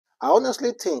I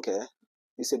honestly think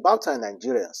it's about time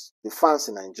Nigerians, the fans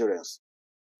in Nigerians,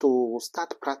 to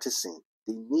start practicing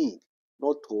the need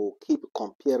not to keep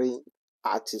comparing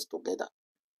artists together,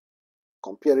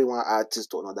 comparing one artist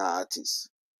to another artist.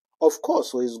 Of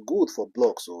course, so it's good for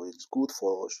blogs, so it's good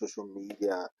for social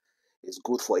media, it's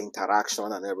good for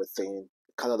interaction and everything.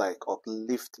 Kind of like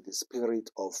uplift the spirit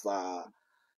of the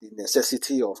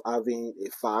necessity of having a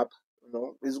fab. You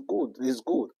know, it's good, it's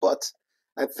good. But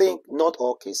I think not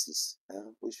all cases.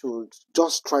 We should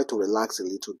just try to relax a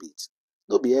little bit.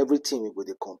 Not be everything we go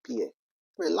dey compare.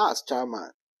 Relax,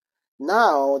 chairman.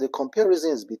 Now the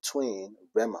comparison is between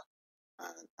Rema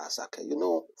and Asake. You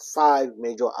know, five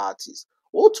major artists.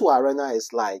 O2 Arena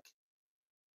is like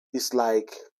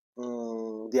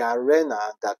the arena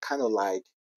that kind of like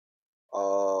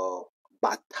uh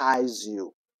baptize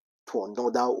you to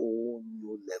another whole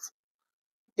new level.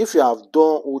 If you have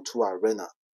done O2 Arena,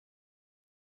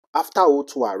 after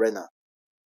O2 Arena,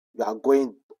 you are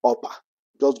going upper,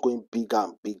 just going bigger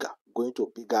and bigger, going to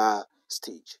a bigger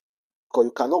stage. Because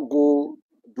you cannot go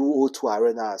do O2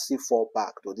 Arena and still fall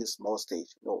back to this small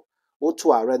stage. No.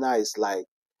 O2 Arena is like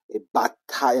a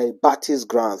baptist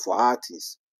ground for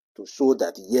artists to show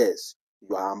that yes,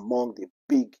 you are among the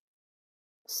big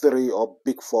three or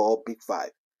big four or big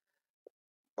five.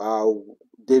 Uh,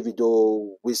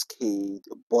 Davido, Wizkid,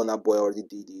 Burna Boy already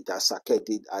did it. Asake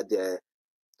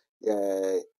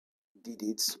uh, did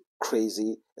it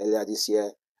crazy earlier this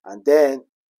year, and then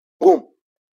boom,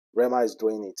 Rema is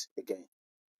doing it again.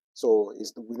 So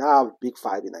we now have big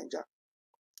five in Nigeria.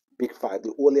 Big five,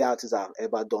 the only artists that have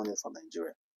ever done it from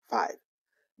Nigeria. Five.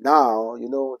 Now, you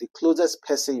know, the closest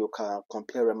person you can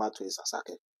compare Rema to is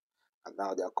Asake. And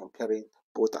now they are comparing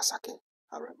both Asake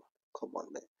and Rema. Come on,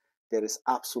 man. There is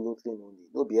absolutely no need.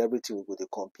 Not be everything we go to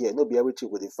compare. Not be everything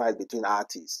we go to fight between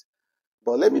artists.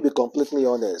 But let me be completely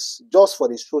honest. Just for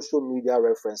the social media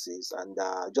references and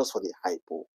just for the hype,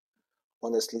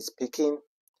 honestly speaking,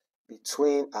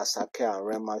 between Asake and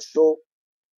Rema show,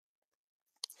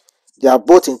 they are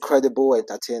both incredible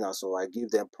entertainers, so I give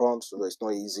them prompts. So it's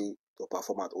not easy to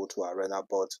perform at O2 Arena.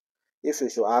 But if you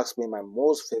should ask me my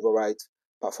most favorite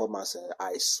performance,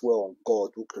 I swear on God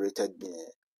who created me,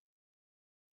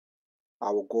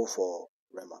 I will go for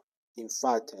Rema. In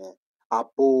fact,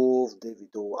 above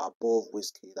Davido, above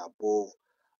Wizkid, above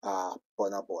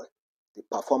Burna Boy. The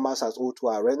performance at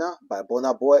O2 Arena by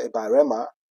Burna Boy, by Rema,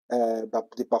 but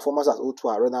the performance at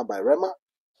O2 Arena by Rema,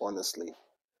 honestly,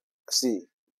 see,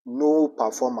 no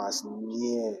performance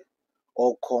near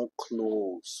or come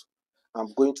close.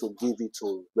 I'm going to give it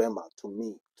to Rema, to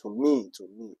me,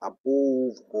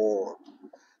 above all.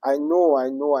 I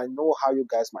know how you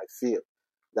guys might feel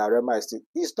that Rema is still.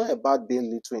 It's not about being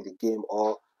little in the game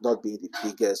or not being the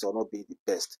biggest or not being the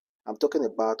best. I'm talking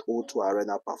about O2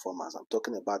 Arena performance. I'm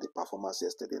talking about the performance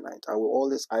yesterday night. I will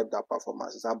always hype that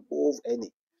performance. It's above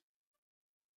any.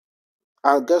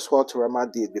 And guess what Rema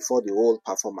did before the whole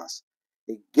performance?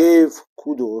 He gave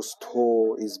kudos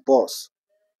to his boss,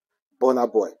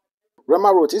 Burna Boy.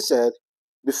 Rema wrote, he said,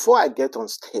 before I get on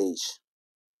stage,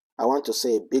 I want to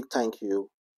say a big thank you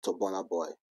to Burna Boy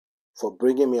for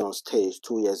bringing me on stage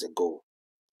 2 years ago.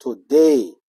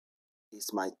 Today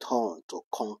is my turn to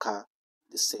conquer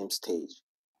the same stage.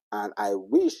 And I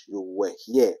wish you were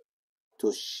here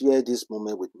to share this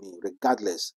moment with me.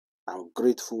 Regardless, I'm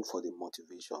grateful for the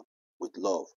motivation. With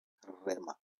love,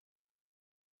 Rema.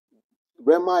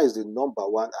 Rema is the number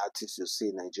one artist you see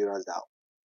in Nigeria that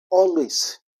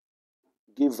always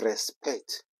give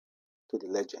respect to the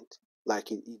legend. Like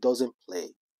he doesn't play.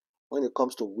 When it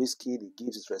comes to Wizkid, he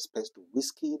gives his respect to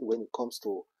Wizkid. When it comes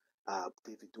to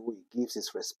Davido, he gives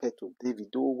his respect to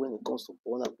Davido. When it comes to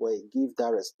Burna Boy, he gives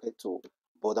that respect to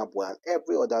Burna Boy and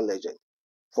every other legend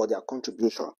for their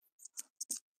contribution.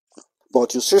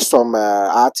 But you see some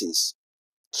artists,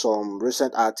 some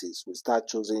recent artists, we start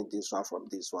choosing this one from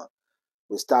this one.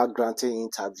 We start granting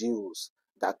interviews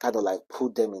that kind of like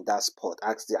put them in that spot,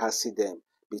 asking them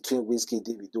between Whiskey,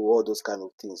 Davido, all those kind of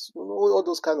things. You know, all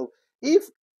those kind of if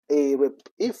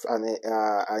an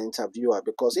interviewer,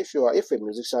 because if a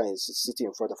musician is sitting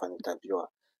in front of an interviewer,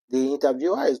 the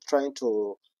interviewer is trying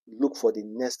to look for the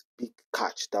next big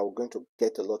catch that we're going to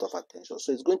get a lot of attention.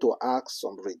 So it's going to ask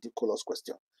some ridiculous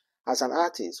question. As an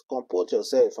artist, compose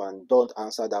yourself and don't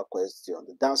answer that question.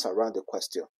 Dance around the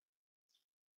question.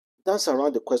 Dance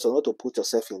around the question, not to put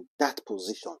yourself in that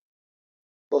position.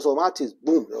 But some artists,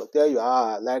 boom, they'll tell you,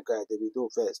 I like Davido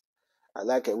first. I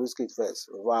like a Wizkid first.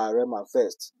 Rema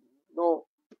first. No,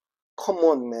 come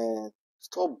on, man.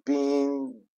 Stop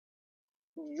being.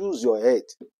 Use your head.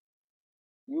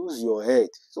 Use your head.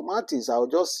 Some artists, I'll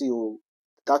just see you.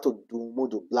 that to do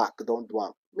Modu Black don't do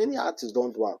am. Many artists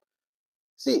don't do am.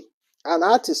 See, an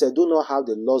artist do not have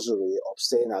the luxury of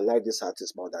saying I like this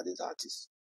artist more than this artist.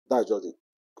 That's just the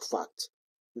fact.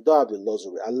 You don't have the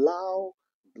luxury. Allow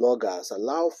bloggers,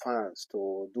 allow fans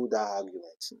to do that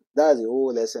argument. That's the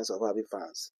whole essence of having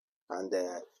fans and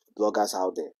bloggers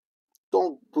out there.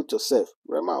 Don't put yourself.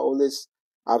 Rema always,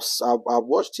 I've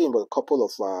watched him a couple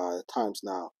of times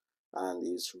now, and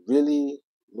he's really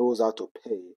knows how to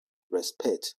pay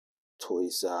respect to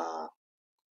his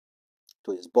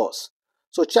boss.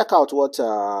 So check out what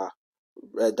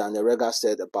Daniel Rega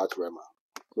said about Rema.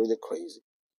 Really crazy.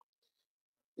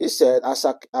 He said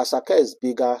Asake is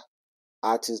bigger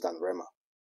artist than Rema,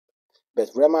 but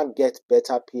Rema gets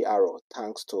better PR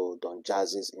thanks to Don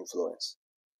Jazzy's influence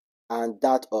and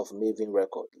that of Maven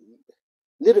Record.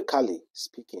 Lyrically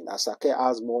speaking, Asake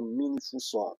has more meaningful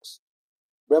songs.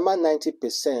 Rema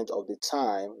 90% of the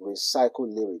time recycle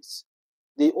lyrics.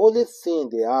 The only thing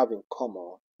they have in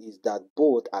common is that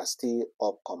both are still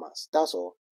upcomers. That's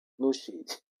all. No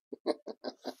shade.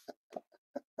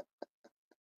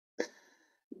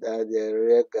 That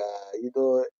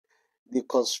the the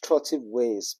constructive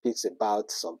way he speaks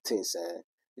about some things,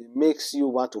 it makes you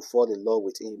want to fall in love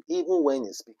with him, even when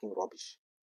he's speaking rubbish.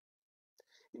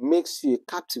 It makes you, it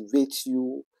captivates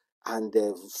you, and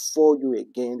for you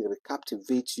again, it will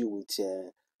captivate you with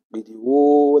the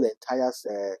whole entire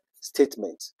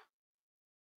statement.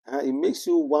 It makes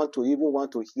you want to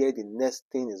hear the next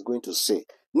thing he's going to say.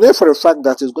 Not for the fact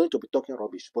that he's going to be talking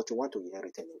rubbish, but you want to hear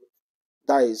it anyway.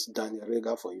 That is Daniel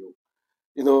Rega for you.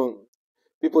 You know,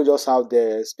 people just out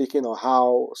there speaking on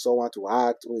how someone to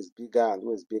act who is bigger and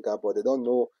who is bigger, but they don't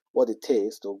know what it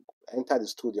takes to enter the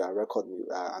studio and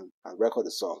record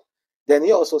the song. Then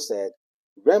he also said,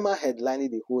 Rema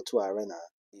headlining the O2 Arena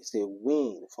is a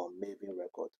win for Maven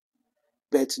Record,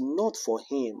 but not for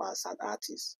him as an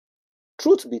artist.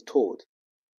 Truth be told,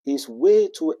 it's way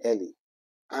too early,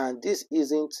 and this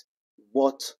isn't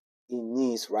what he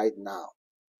needs right now.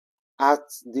 At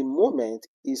the moment,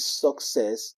 his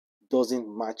success doesn't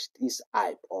match his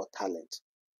hype or talent.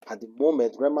 At the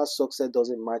moment, Rema's success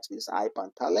doesn't match his hype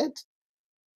and talent.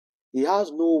 He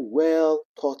has no well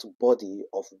thought body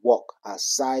of work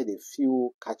aside a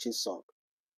few catchy songs.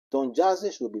 Don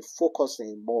Jazzy should be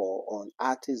focusing more on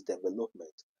artist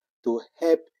development to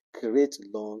help create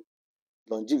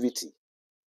longevity,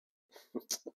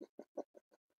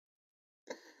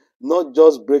 not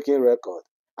just breaking record.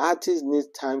 Artists need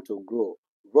time to grow.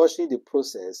 Rushing the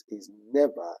process is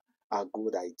never a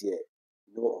good idea.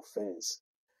 No offense.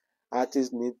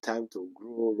 Artists need time to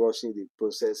grow. Rushing the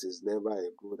process is never a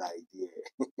good idea.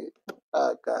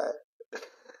 Okay.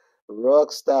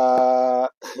 Rockstar.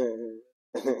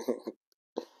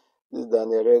 This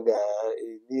Daniel Rega,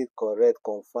 he need correct,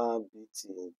 confirmed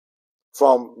beating.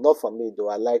 From, not from me though,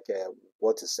 I like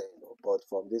what he's saying, but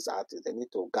from this artist, they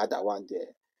need to gather one day,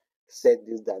 set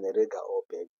this Daniel Rega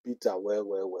up and beat her well,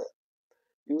 well, well.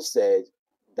 You said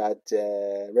that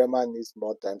Rema needs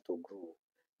more time to grow,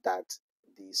 that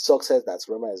the success that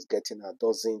Rema is getting now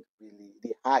doesn't really,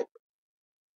 the hype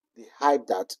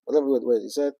that, wait, he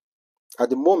said, at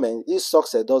the moment, his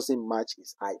success doesn't match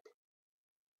his hype.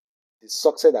 The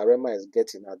success that Rema is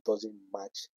getting now doesn't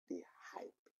match the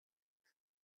hype.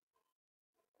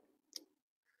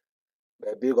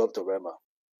 But big up to Rema.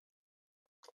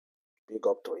 Big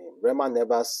up to him. Rema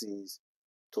never ceased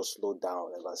to slow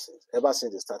down ever since. Ever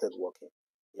since they started working,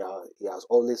 he has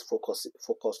always focused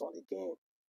on the game,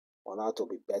 on how to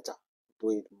be better,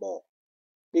 do it more.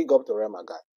 Big up to Rema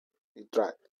guy. He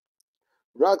tried.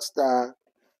 Rockstar.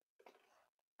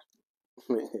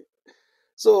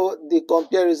 So the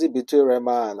comparison between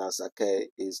Rema and Asake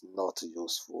is not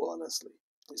useful, honestly.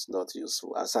 It's not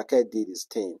useful. Asake did his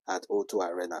thing at O2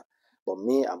 Arena, but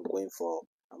me, I'm going for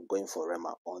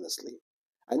Rema, honestly.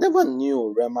 I never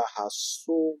knew Rema has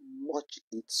so much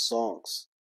hit songs.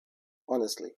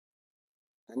 Honestly,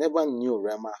 I never knew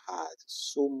Rema had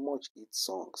so much hit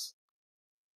songs.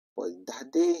 But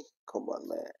that day, come on,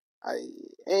 man. I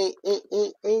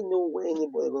ain't no way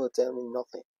anybody gonna tell me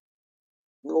nothing.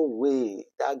 No way.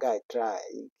 That guy tried.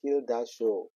 He killed that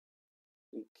show.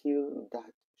 He killed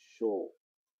that show.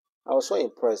 I was so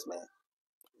impressed, man.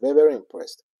 Very, very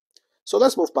impressed. So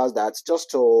let's move past that just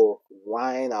to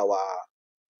wind our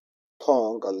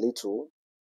tongue a little.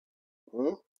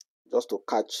 Hmm? Just to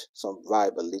catch some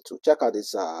vibe a little. Check out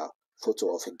this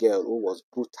photo of a girl who was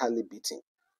brutally beaten.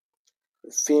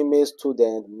 A female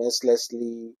student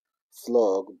mercilessly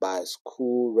flogged by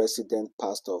school resident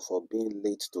pastor for being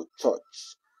late to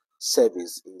church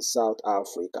service in South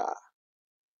Africa.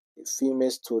 A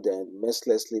female student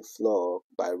mercilessly flogged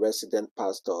by resident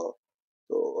pastor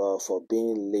for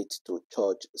being late to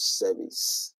church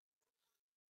service.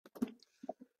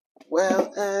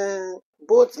 Well,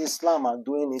 both Islam are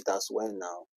doing it as well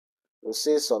now. You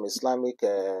see some Islamic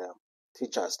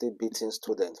teachers still beating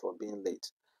students for being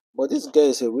late. But this guy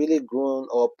is a really grown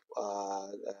up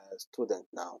student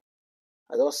now.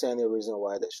 I don't see any reason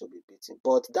why they should be beaten.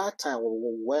 But that time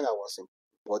when I was in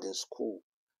boarding school,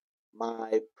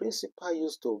 my principal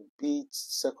used to beat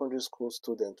secondary school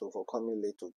students for coming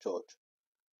late to church.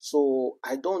 So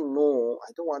I don't know,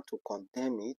 I don't want to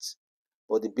condemn it,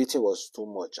 but the beating was too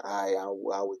much. I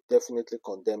would definitely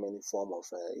condemn any form of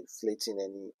inflicting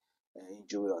any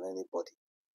injury on anybody.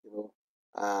 You know,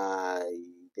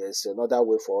 there's another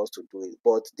way for us to do it.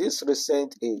 But this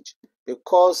recent age,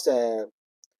 because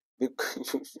you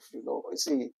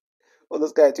see, all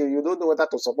those guys, you don't know whether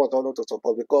to support or not to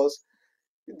support because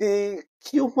the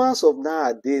humans of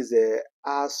nowadays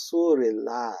are so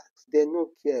relaxed. They don't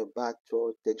care about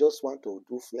church. They just want to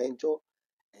do flenjo,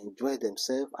 enjoy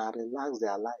themselves, and relax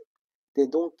their life. They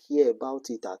don't care about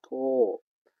it at all.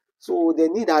 So they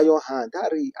need iron hand.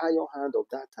 That iron hand of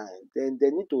that time. Then they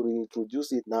need to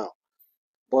reintroduce it now.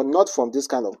 But not from this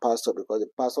kind of pastor because the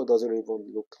pastor doesn't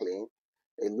even look clean.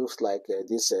 It looks like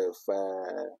these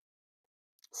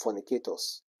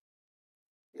fornicators.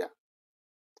 Yeah.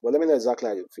 Well, let me know exactly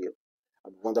how you feel.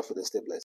 I'm wonderful to stay blessed.